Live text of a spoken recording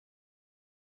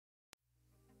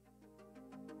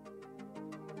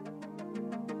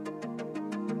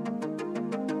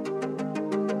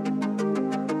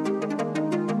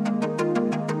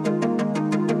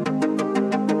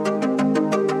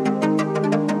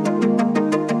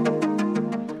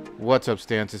What's up,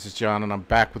 Stans? This is John, and I'm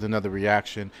back with another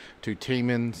reaction to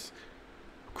Taemin's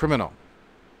Criminal.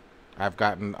 I've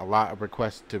gotten a lot of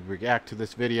requests to react to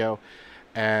this video,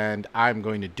 and I'm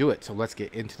going to do it. So let's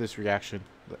get into this reaction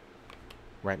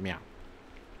right meow.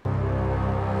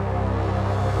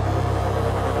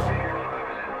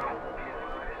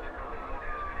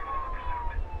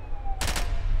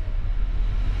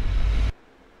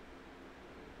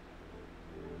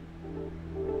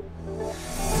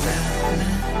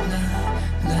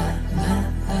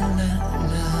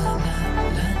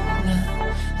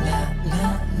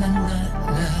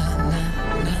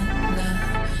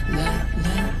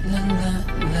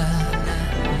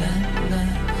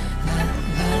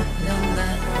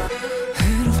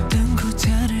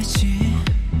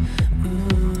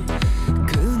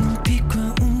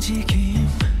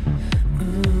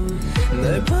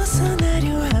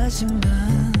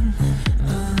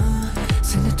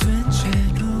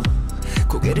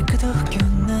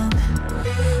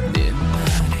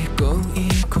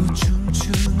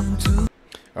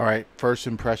 Alright, first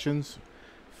impressions.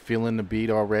 Feeling the beat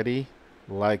already.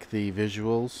 Like the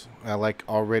visuals. I like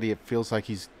already, it feels like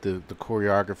the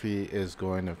choreography is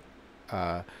going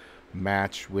to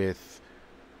match with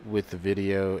the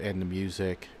video and the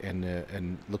music,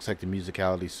 and looks like the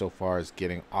musicality so far is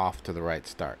getting off to the right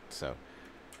start. So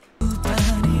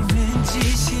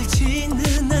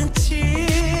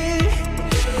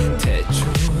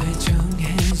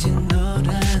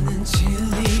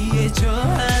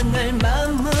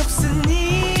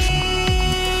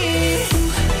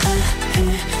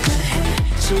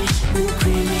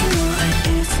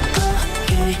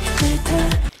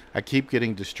I keep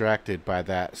getting distracted by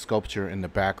that sculpture in the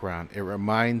background. It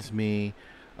reminds me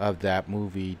of that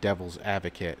movie Devil's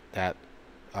Advocate, that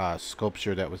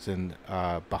sculpture that was in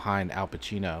behind Al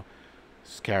Pacino's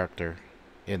character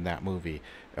in that movie.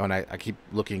 And I keep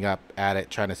looking up at it,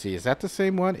 trying to see, is that the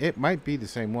same one? It might be the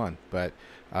same one, but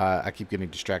I keep getting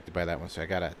distracted by that one, so I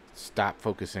gotta stop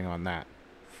focusing on that.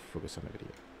 Focus on the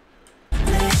video.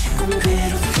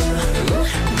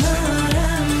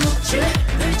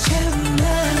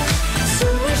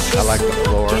 I like the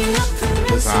floor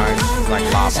design,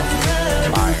 like lava,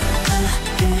 fire.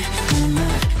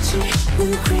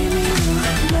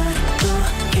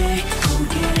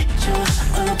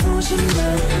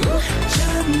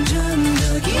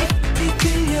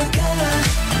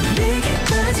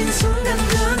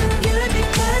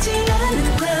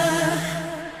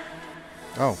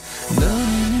 Oh.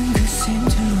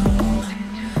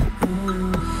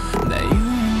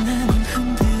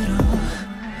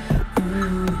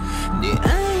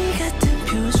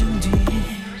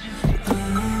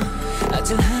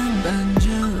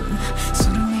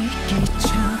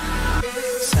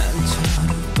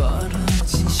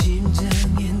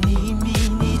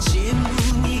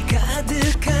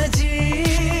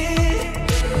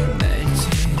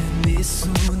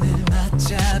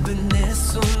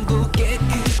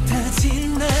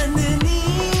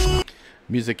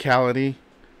 Musicality,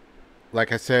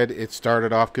 like I said, it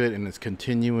started off good and it's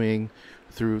continuing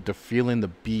through the feeling the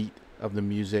beat of the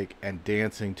music and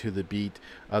dancing to the beat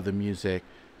of the music.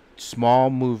 Small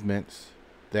movements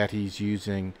that he's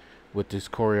using with his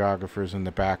choreographers in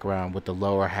the background, with the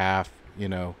lower half, you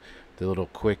know, the little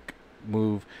quick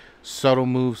move, subtle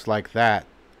moves like that,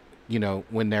 you know,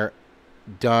 when they're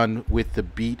done with the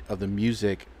beat of the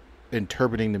music,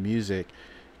 interpreting the music,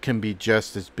 can be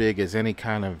just as big as any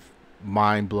kind of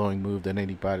mind-blowing move that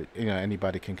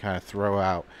anybody can kind of throw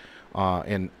out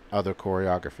in other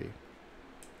choreography.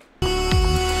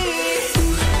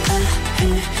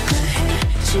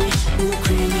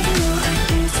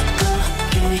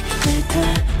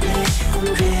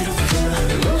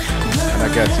 And I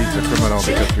guess he's a criminal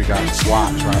because we got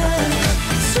SWAT trying to take him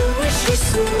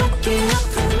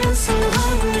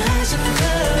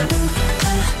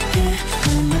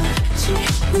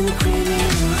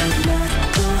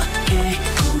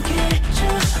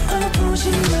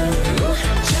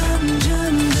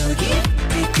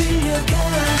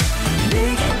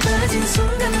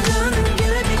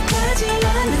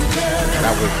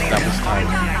That was tight.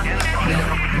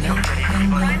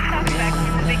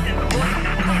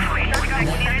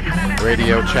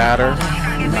 Radio chatter,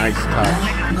 nice touch.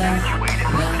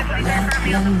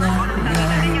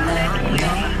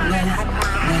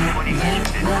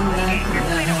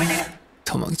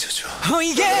 도망쳐줘.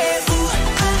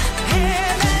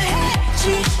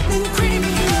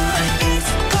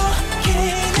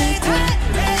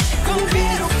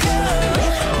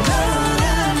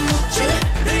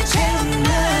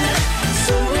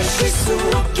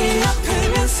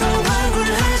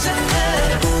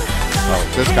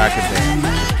 This guy can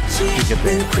dance. he can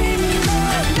dance.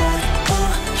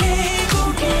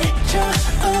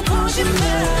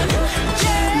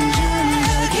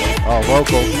 Oh,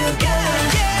 vocal.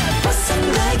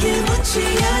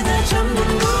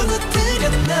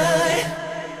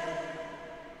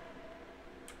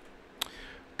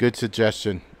 Good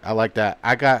suggestion. I like that.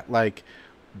 I got like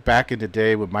back in the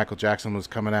day when Michael Jackson was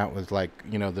coming out with like,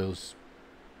 you know, those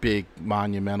big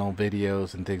monumental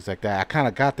videos and things like that. I kind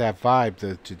of got that vibe,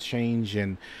 the change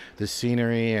in the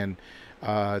scenery and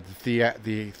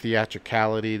the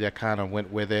theatricality that kind of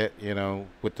went with it, you know,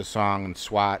 with the song and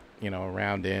SWAT, you know,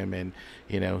 around him, and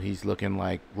you know he's looking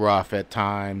like rough at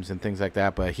times and things like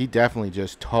that. But he definitely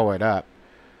just tore it up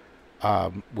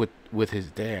with his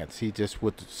dance. He just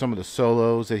with some of the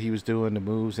solos that he was doing, the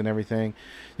moves and everything,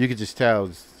 you could just tell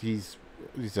he's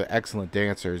an excellent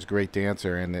dancer. He's a great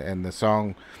dancer, and the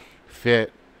song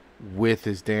fit with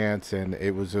his dance, and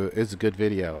it's a good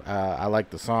video. I like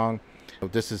the song.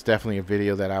 This is definitely a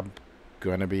video that I'm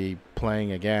going to be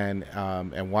playing again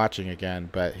and watching again.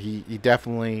 But he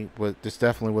definitely was. This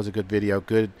definitely was a good video.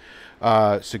 Good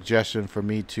suggestion for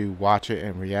me to watch it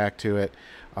and react to it.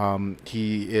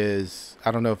 He is.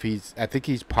 I don't know if he's. I think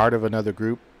he's part of another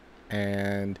group,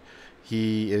 and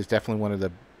he is definitely one of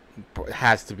the.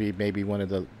 Has to be maybe one of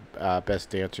the best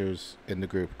dancers in the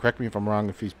group. Correct me if I'm wrong.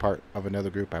 If he's part of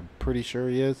another group, I'm pretty sure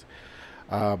he is.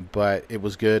 But it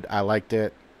was good. I liked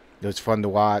it. It was fun to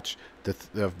watch. The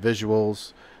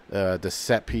visuals, the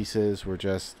set pieces were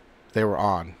just, they were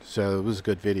on. So it was a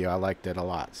good video. I liked it a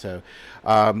lot. So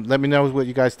let me know what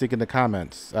you guys think in the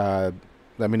comments. Let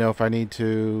me know if I need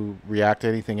to react to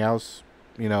anything else,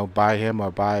 you know, by him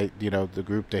or by, you know, the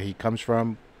group that he comes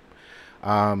from.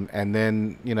 And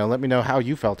then, you know, let me know how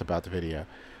you felt about the video.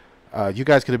 You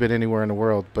guys could have been anywhere in the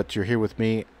world, but you're here with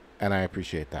me, and I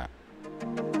appreciate that.